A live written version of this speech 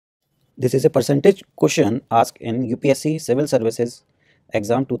This is a percentage question asked in UPSC Civil Services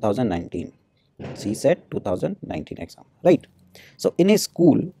exam 2019, CSET 2019 exam, right? So in a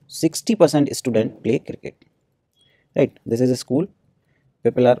school, 60% student play cricket, right? This is a school,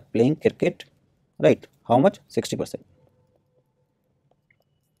 people are playing cricket, right? How much? 60%.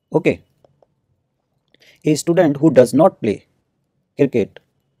 Okay, a student who does not play cricket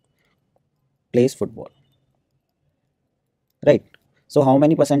plays football, right? So how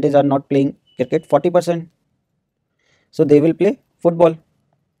many percentage are not playing cricket? 40%. So they will play football,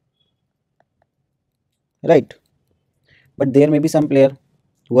 right? But there may be some player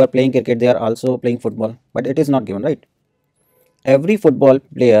who are playing cricket, they are also playing football, but it is not given, right? Every football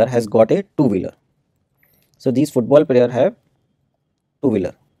player has got a two-wheeler. So these football player have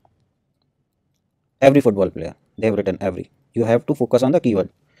two-wheeler. Every football player, they have written every. You have to focus on the keyword.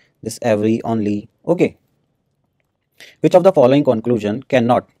 This every, only. Okay. Which of the following conclusion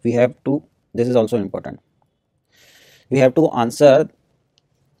cannot? We have to, this is also important. We have to answer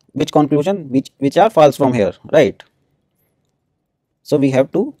which conclusion, which are false from here, right? So we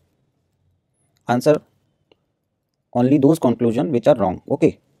have to answer only those conclusions which are wrong.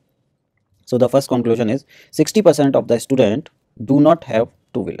 Okay. So the first conclusion is 60% of the student do not have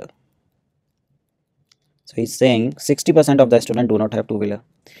two-wheeler. So he's saying 60% of the student do not have two-wheeler.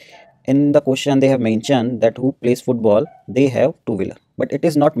 In the question they have mentioned that who plays football, they have two-wheeler, but it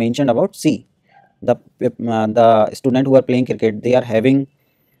is not mentioned about C. The student who are playing cricket, they are having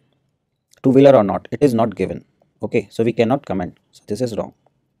two-wheeler or not, it is not given. Okay, so we cannot comment. So this is wrong.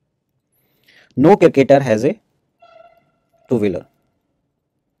 No cricketer has a two-wheeler,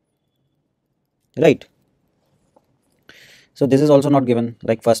 right? So this is also not given,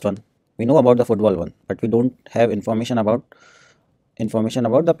 like first one. We know about the football one, but we don't have information about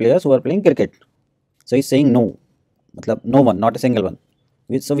the players who are playing cricket. So he's saying no, matlab no one, not a single one.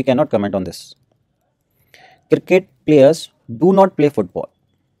 So we cannot comment on this. Cricket players do not play football.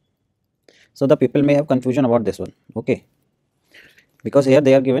 So the people may have confusion about this one. Okay, because here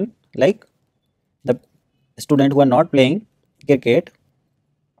they are given like the student who are not playing cricket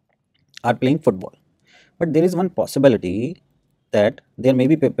are playing football, but there is one possibility that there may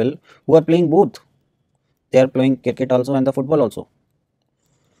be people who are playing both. They are playing cricket also and the football also,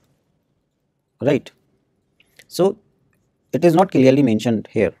 right? So it is not clearly mentioned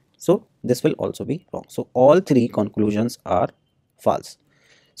here, so this will also be wrong. So all three conclusions are false.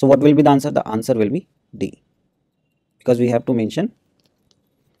 So what will be the answer? The answer will be D, because we have to mention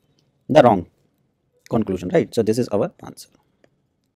the wrong conclusion, right? So this is our answer.